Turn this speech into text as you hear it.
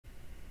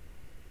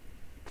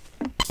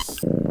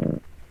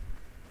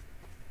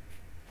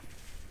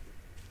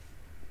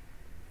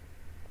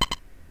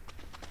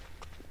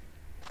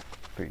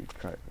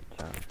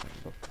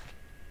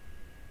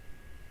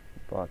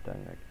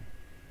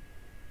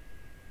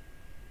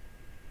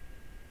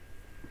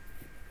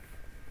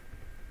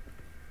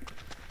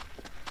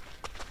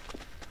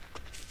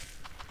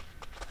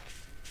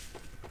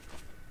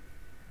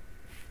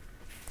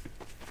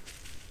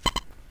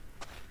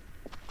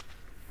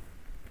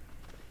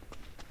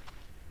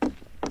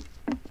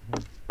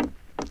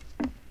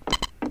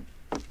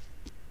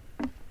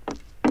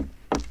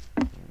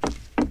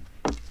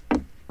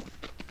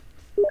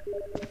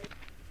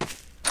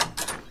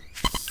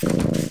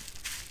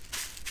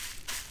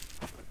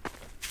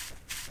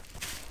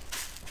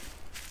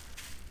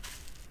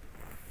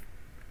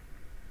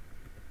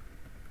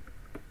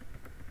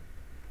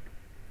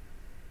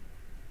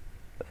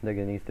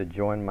nigga needs to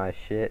join my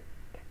shit.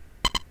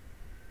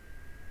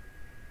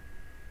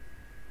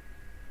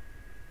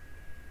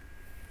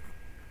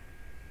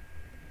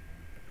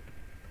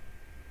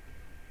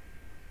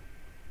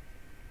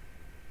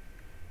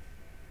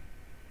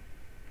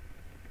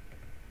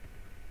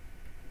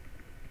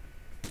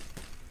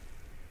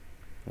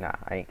 Nah,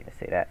 I ain't gonna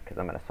say that because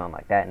I'm gonna sound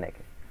like that nigga.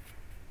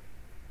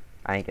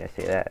 I ain't gonna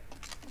say that.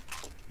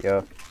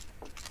 Yo.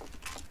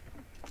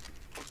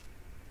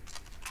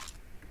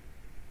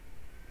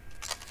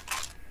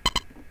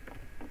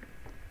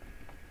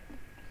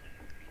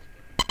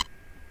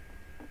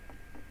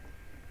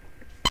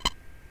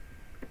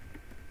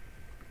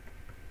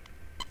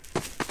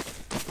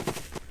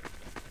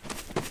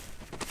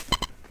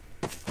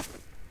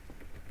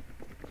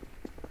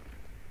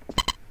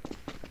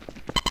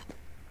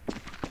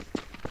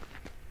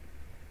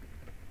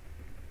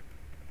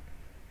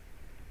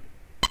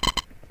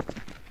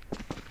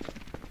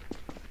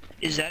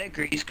 Is that a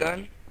grease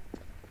gun?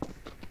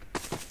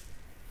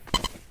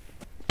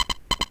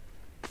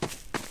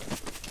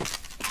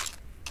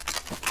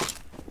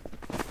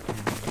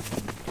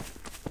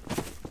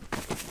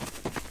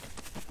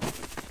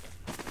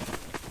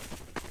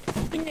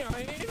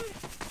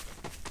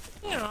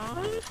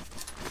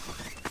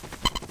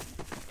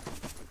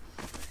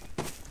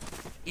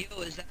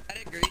 Yo, is that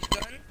a grease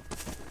gun?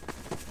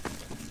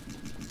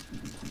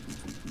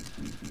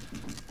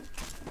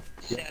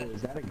 Yo,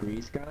 is that a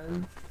grease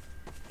gun?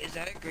 Is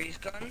that a grease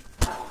gun?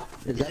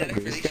 Is that a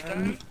grease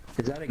gun?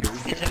 Is that a grease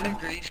gun? Is that a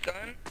grease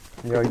gun?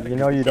 Yo, you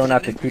know you don't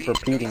have to keep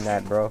repeating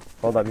that, bro.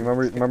 Hold up, you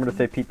remember to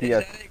say Is PTS.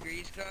 that a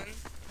grease gun? Is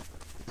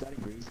that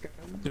a grease gun?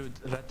 Dude,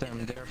 let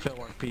them, they're Phil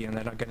RP and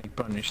they're not getting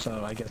punished,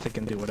 so I guess they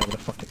can do whatever the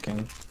fuck they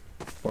can.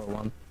 Or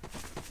one.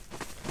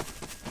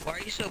 Why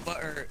are you so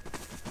butthurt?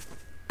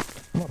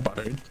 I'm not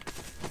buttered.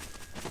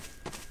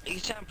 You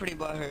sound pretty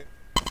butthurt.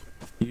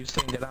 You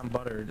saying that I'm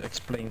buttered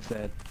explains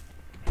that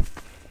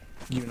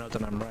you know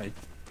that I'm right.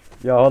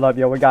 Yo, hold up,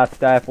 yo, we got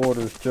staff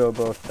orders, chill,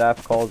 bro.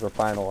 Staff calls are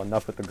final.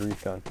 Enough with the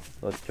grease gun.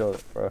 Let's chill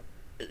it, bro.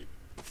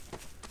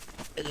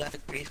 Is that a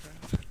grease gun?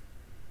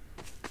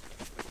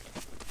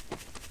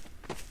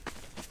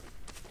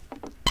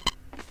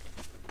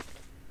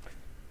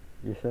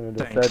 You shouldn't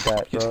have Thanks. said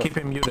that, bro. Just keep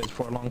him muted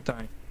for a long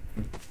time.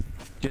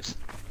 Just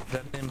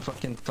let him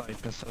fucking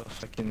type instead of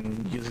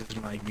fucking use his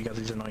mic because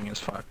he's annoying as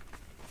fuck.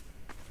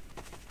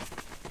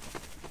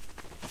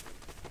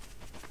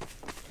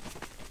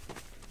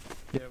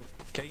 Yeah,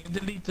 can you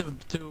delete the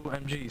two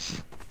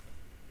MGs?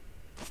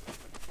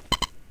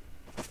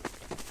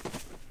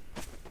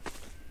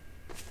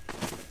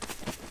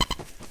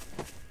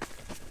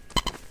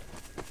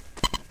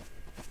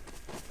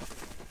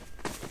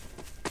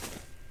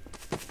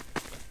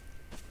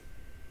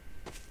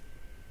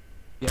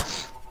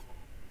 Yes.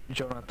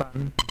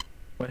 Jonathan.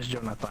 Where's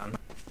Jonathan?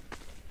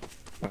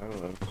 I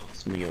don't know.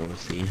 It's me,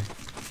 honestly.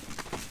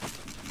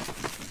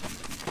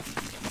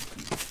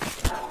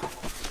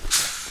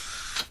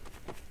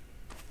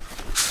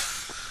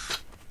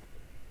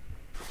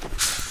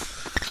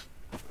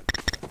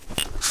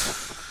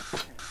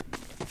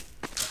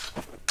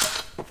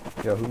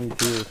 Yo, who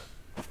needs heals?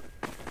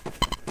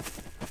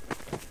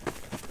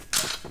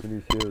 Who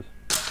needs heals?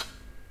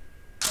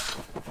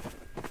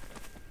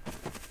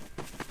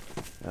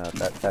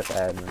 That's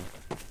admin.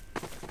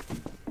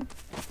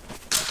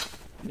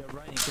 Yeah,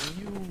 Ryan, can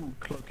you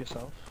cloak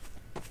yourself?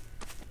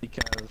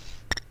 Because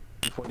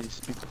before these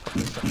people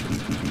fucking start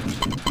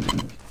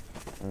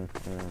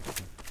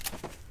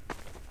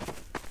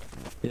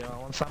Yeah, I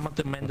want someone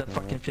to mend that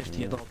fucking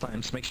 50 at all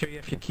times. Make sure you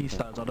have your key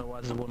styles,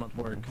 otherwise it will not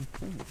work.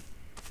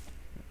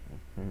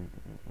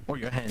 Or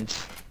your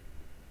hands.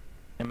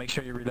 And make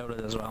sure you reload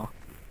it as well.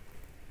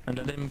 And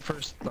let him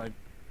first, like,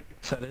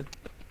 set it.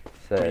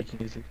 Said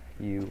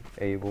you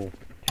able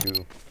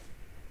to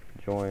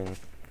join.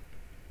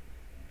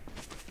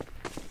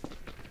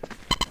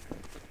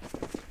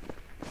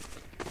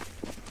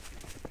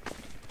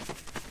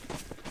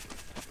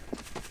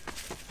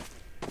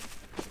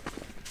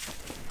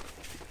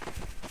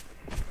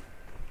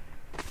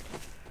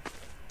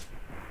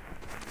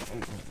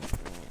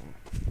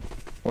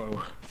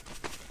 Whoa.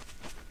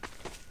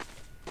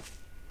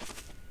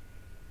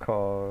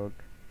 Cog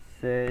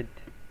said.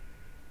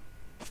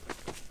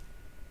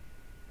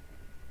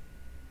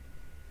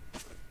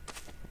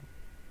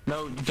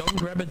 No, don't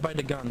grab it by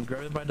the gun,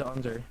 grab it by the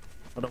under.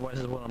 Otherwise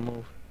it won't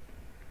move.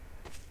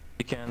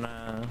 You can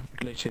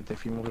glitch it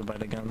if you move it by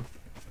the gun.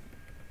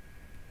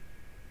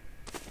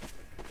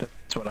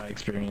 That's what I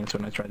experienced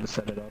when I tried to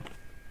set it up.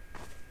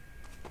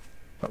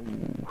 Oh.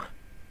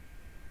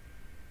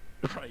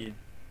 Right.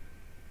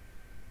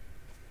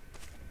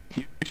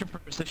 Use your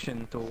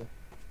precision tool.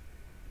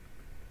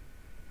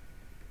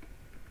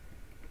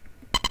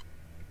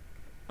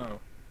 Oh.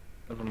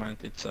 Never mind,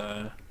 it's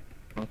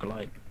Uncle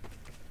Light.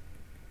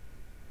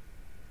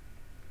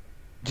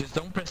 Just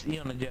don't press E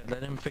on it yet,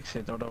 let him fix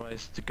it,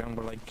 otherwise the gun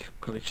will like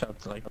glitch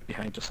out like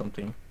behind or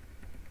something.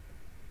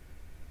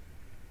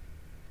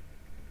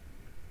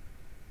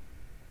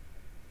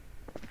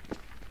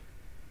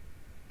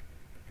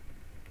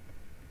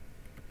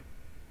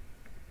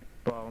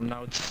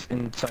 now it's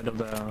inside of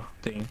the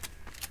thing.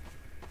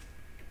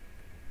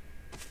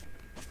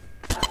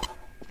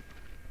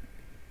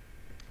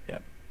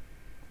 Yep.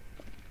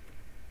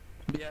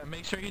 But yeah,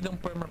 make sure you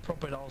don't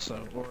perma-prop it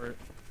also, or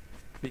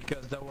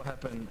because that will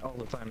happen all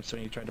the time. So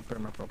when you try to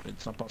perma-prop it,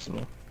 it's not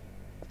possible.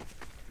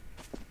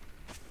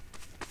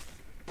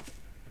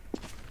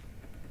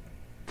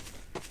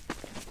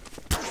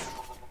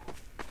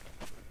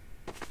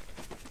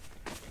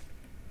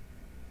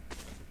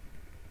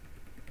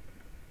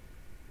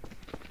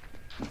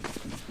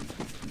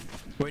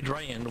 Wait,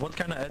 Ryan, what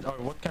kind of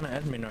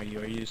admin are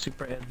you? Are you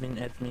super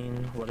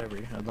admin, whatever?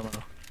 I don't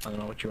know. I don't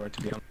know what you are,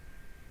 to be honest.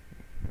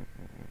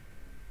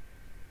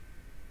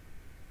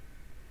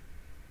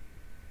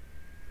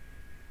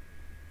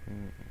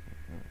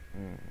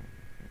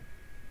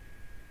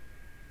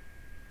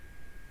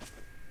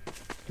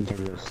 In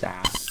terms of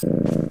staff,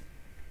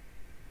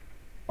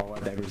 all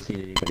I've ever seen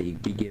anybody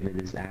be given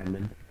is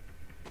admin.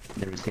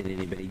 Never seen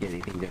anybody get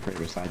anything different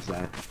besides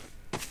that.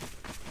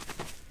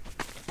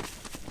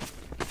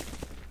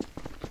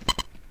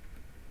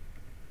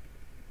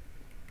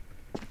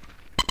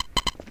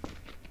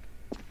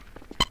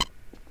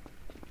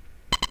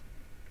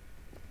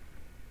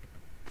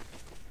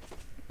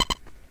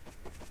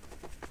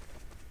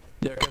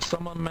 Yeah, cause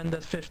someone meant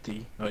that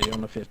 50. Oh, you're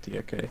on a 50,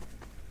 okay.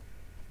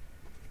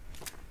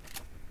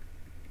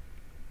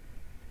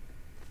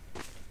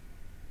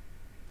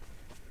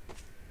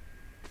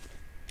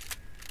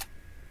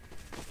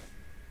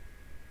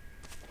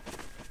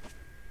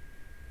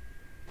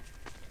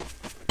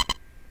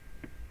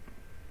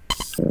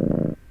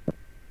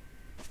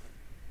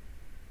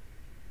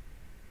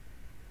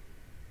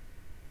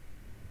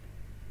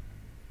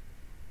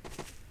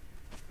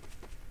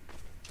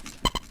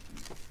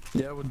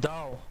 Yeah, with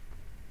Dale.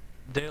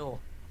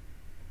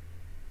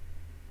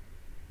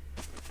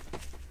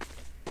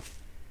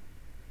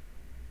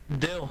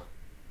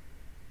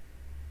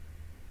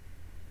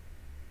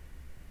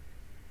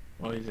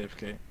 Oh, he's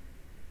AFK.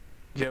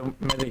 Yeah,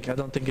 medic, I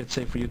don't think it's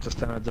safe for you to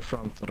stand at the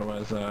front,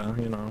 otherwise,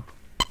 you know,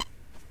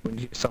 we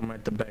need somewhere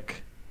at the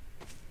back.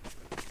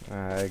 I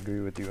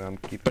agree with you. I'm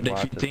keeping But if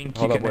watch. you think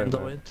Hold you up, can wait a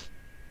handle minute. it...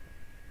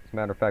 As a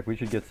matter of fact, we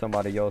should get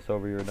somebody else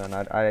over here then.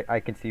 I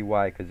can see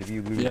why, because if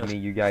you lose Yes. me,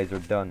 you guys are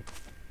done.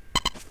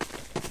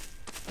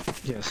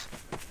 Yes.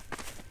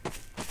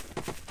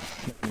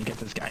 Let me get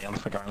this guy on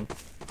the ground.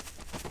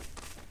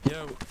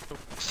 Yo,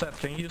 Seth,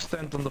 can you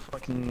stand on the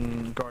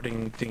fucking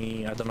guarding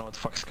thingy? I don't know what the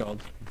fuck's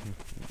called.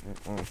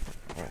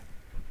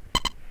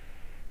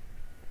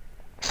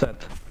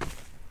 Seth.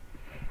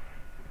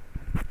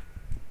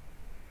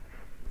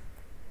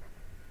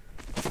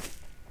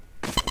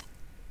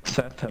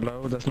 Seth,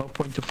 hello? There's no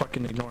point to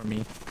fucking ignore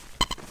me.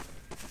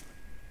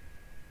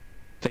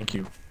 Thank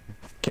you.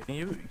 Can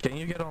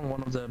you get on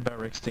one of the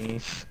barracks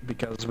thingies?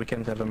 Because we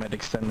can't have a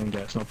medic standing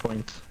there, there's no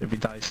point. If he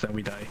dies, then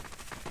we die.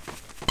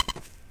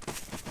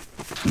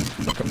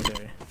 Look over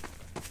there.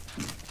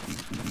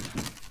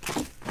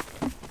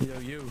 Yo,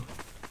 you.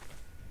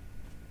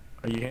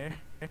 Are you here?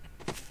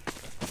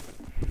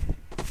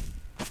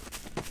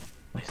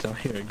 He's not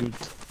here, good.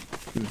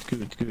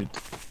 Good.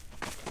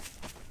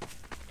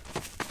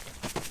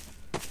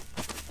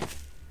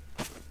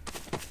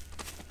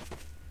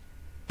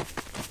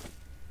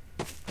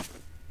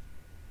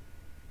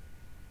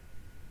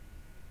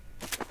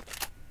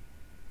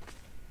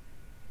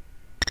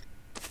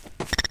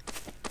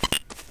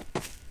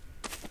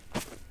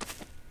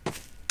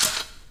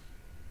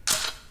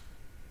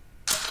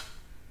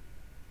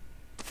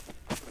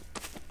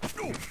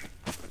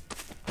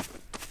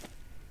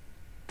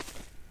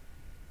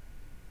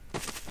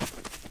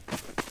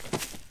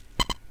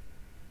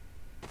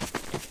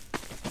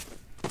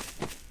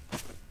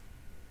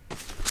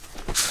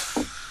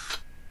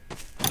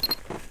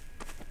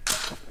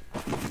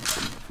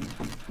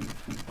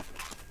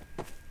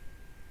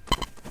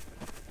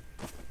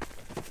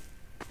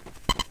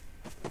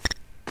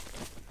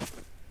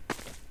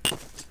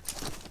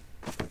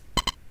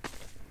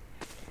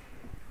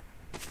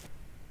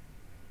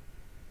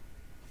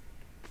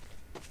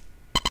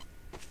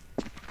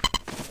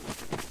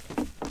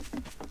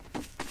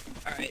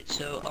 Alright,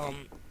 so,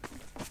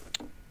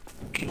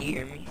 can you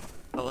hear me?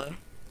 Hello?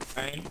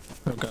 Ryan?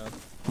 Oh god,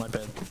 my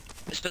bad.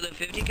 So the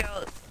 50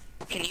 cal,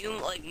 can you,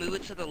 like, move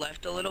it to the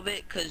left a little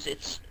bit? Cause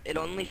it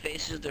only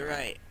faces the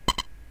right.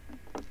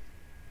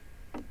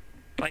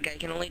 Like, I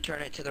can only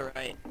turn it to the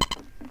right.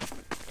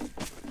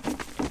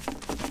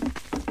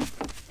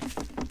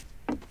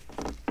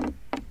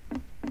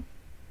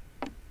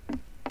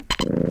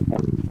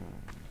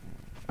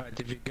 Alright,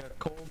 if you get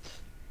cold,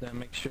 then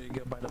make sure you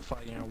go by the fire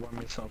and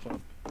warm yourself up.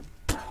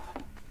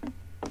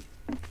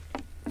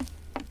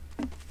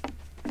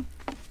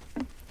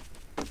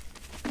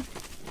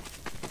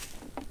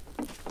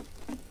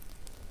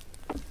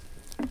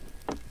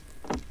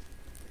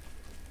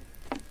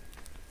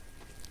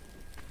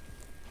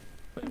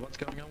 Wait, what's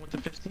going on with the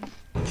 50?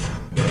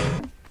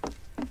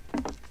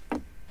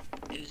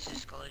 It was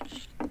this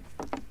college.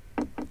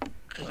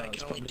 Cause I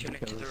It's can only probably turn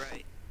it to the because-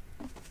 right.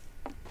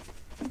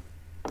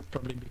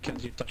 Probably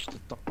because you touched the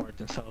top part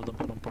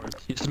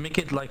make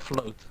it like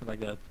float, like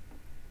that.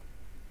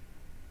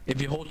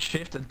 If you hold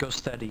shift, it goes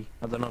steady.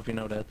 I don't know if you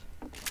know that.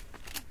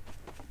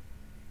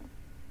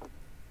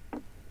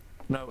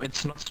 No,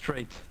 it's not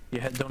straight. You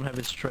don't have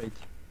it straight.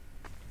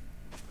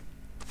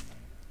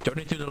 Turn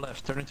it to the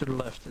left, turn it to the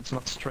left. It's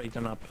not straight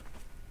and up.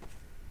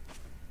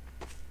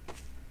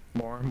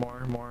 More.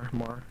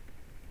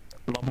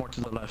 A lot more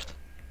to the left.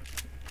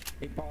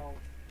 Hey Paul,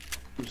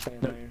 you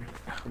stand No.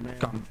 there.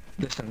 Come,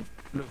 listen,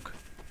 look.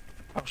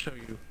 I'll show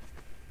you.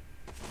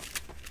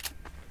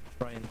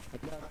 Ryan.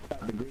 Enough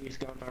about the grease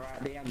gun,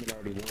 alright? They haven't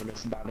already warned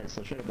us about it,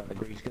 so shut about the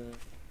grease gun.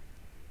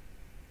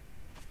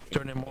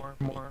 Turn it more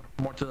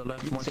to the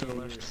left, more to the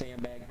left.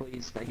 Sandbag,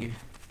 please. Thank you.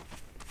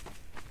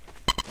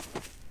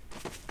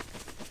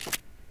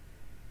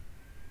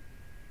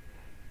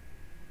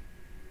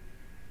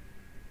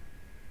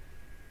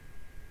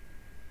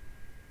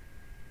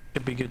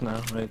 Should be good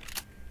now, right?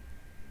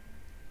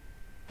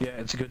 Yeah,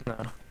 it's good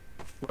now.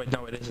 Wait,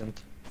 no, it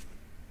isn't.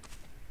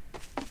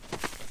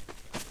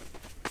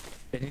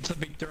 It needs to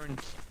be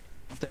turned.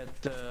 That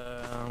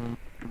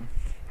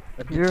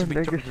it needs Real to be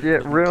nigga turned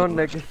shit, to real the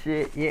nigga left.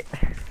 shit, yeah.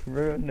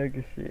 Real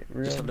nigga shit,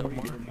 real Just a little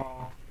nigga. more.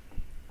 Paul.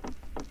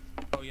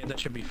 Oh yeah, that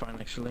should be fine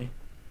actually.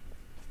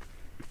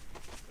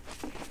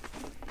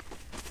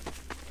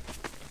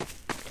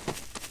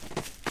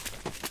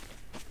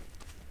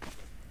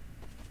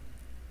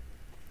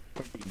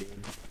 What are you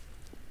doing?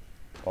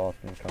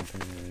 Boston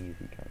company,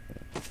 easy company.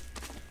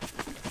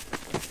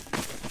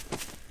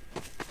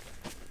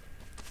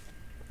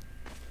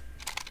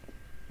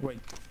 Wait,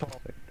 Paul.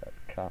 Like that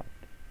cop.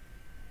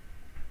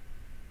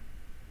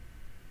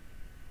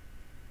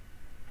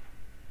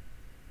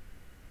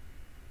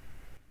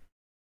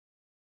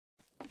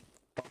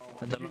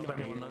 I don't know if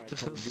anyone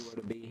notices.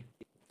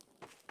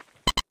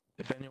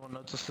 If anyone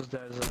notices,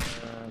 there's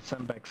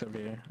sandbags over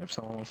here. If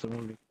someone wants to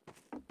move it.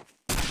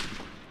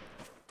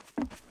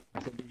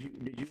 I said, did you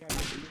have your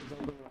ears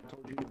open when I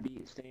told you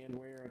to stand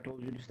where I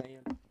told you to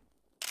stand?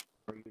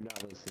 Or are you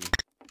not listening?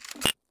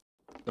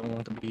 Don't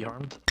want to be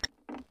harmed.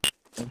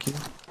 Thank you.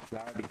 I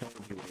already told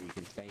you where you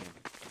can stand.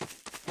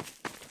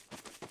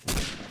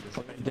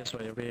 Okay, this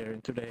way over here,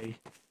 into the...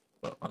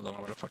 Well, I don't know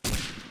where the fuck it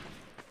is.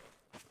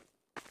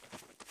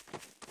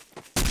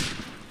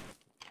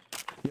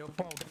 Yo,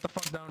 Paul, get the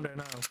fuck down there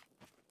now.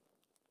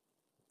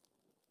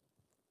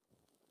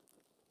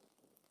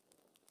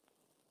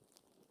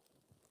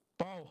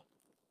 Paul!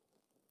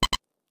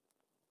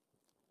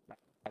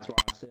 That's why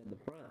I said the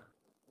front.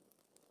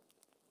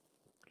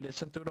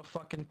 Listen to the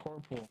fucking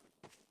corporal.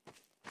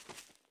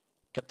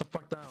 Get the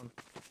fuck down.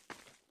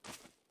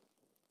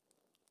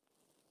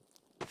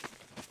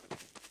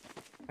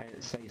 I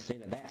didn't say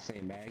stand at that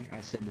sandbag.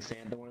 I said to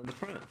stand the one in the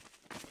front.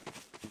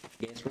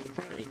 Guess where the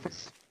front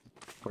is?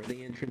 Where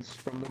the entrance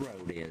from the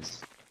road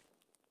is.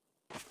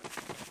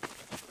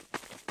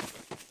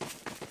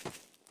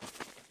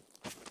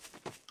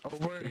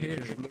 Over The here.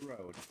 entrance from the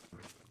road.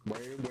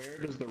 Where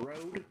does the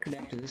road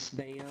connect to this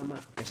damn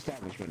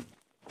establishment?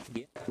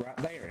 Yeah, right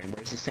there. And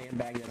where's the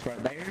sandbag that's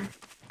right there?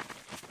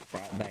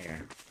 Right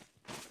there.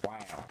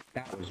 Wow,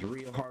 that was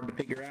real hard to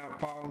figure out,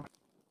 Paul.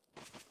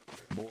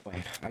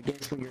 Boy, I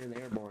guess when you're in the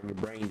airborne, your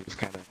brain just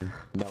kind of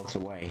melts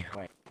away.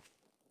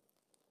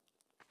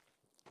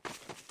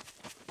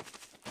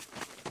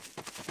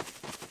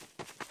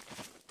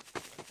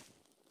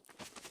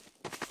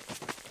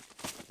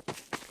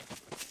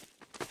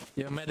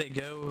 Yo, medic,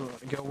 go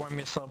warm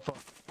yourself up.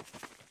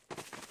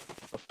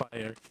 A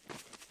fire.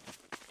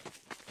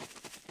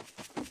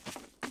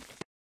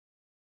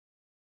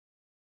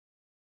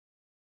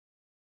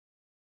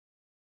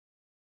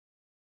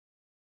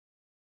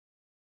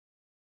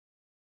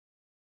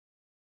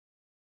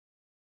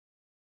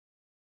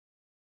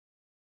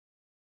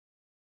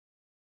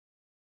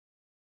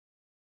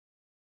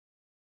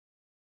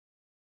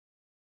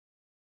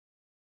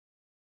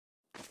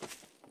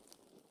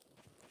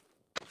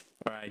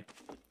 Alright,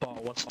 Paul,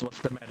 what's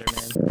the matter,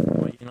 man?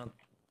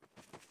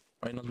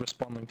 Why you not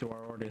responding to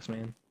our orders,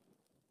 man?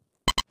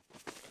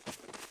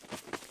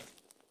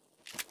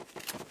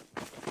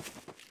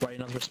 Why you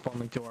not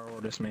responding to our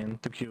orders, man?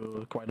 Took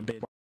you quite a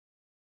bit.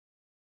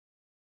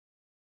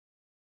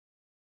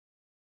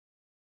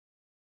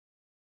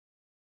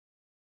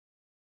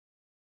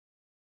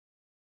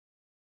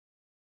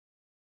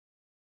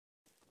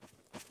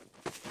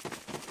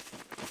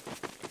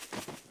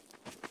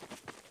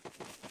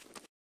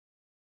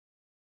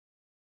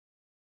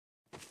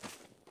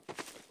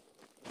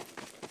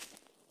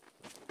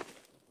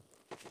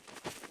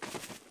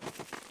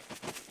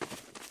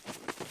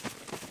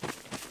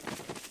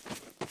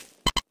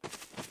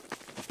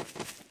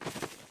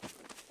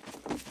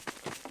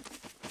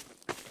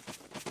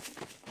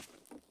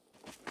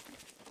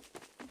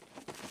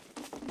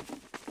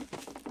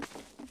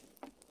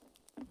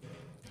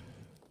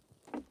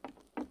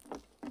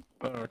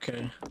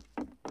 Okay.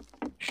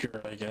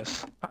 Sure, I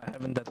guess. I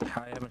haven't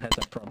had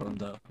that problem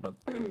though, but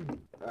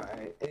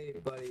Alright, hey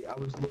buddy, I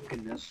was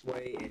looking this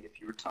way, and if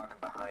you were talking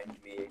behind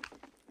me,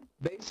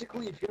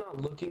 Basically, if you're not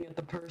looking at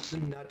the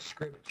person, that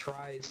script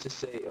tries to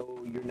say,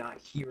 oh, you're not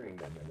hearing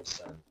them in a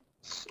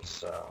sense.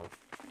 So,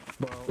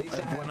 Well, at least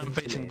that when I'm happens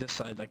to facing me. this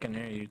side, I can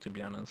hear you, to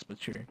be honest, but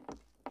sure.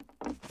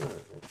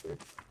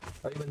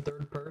 Are you in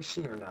third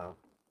person or no?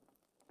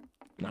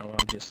 No,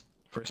 I'm just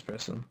first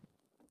person.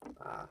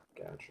 Ah,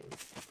 gotcha.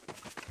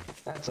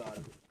 That's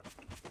odd.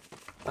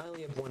 I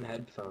only have one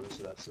headphone,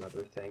 so that's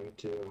another thing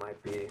too. It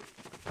might be,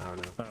 I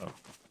don't know. Oh.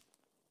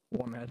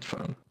 One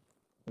headphone.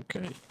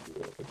 Okay.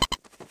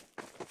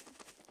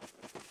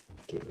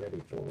 Get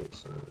ready,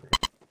 boys.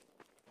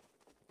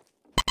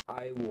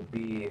 I will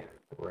be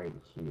right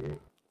here.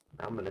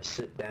 I'm gonna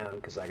sit down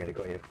because I gotta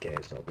go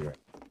AFK, so I'll be right